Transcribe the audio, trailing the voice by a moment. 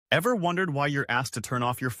Ever wondered why you're asked to turn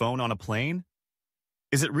off your phone on a plane?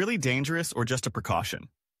 Is it really dangerous or just a precaution?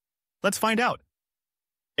 Let's find out.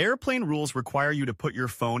 Airplane rules require you to put your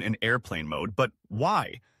phone in airplane mode, but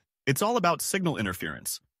why? It's all about signal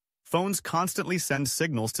interference. Phones constantly send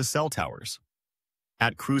signals to cell towers.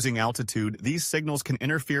 At cruising altitude, these signals can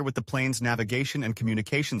interfere with the plane's navigation and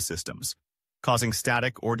communication systems, causing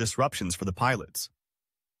static or disruptions for the pilots.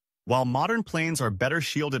 While modern planes are better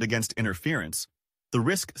shielded against interference, the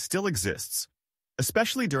risk still exists,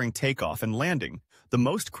 especially during takeoff and landing, the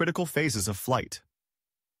most critical phases of flight.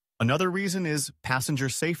 Another reason is passenger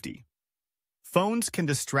safety. Phones can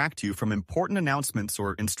distract you from important announcements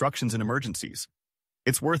or instructions in emergencies.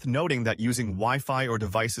 It's worth noting that using Wi-Fi or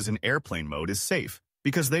devices in airplane mode is safe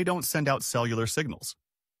because they don't send out cellular signals.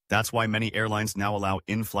 That's why many airlines now allow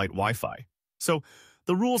in-flight Wi-Fi. So,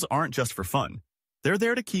 the rules aren't just for fun. They're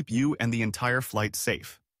there to keep you and the entire flight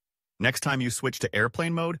safe. Next time you switch to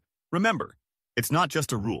airplane mode, remember, it's not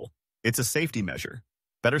just a rule, it's a safety measure.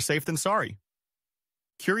 Better safe than sorry.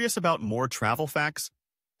 Curious about more travel facts?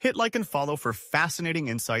 Hit like and follow for fascinating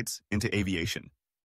insights into aviation.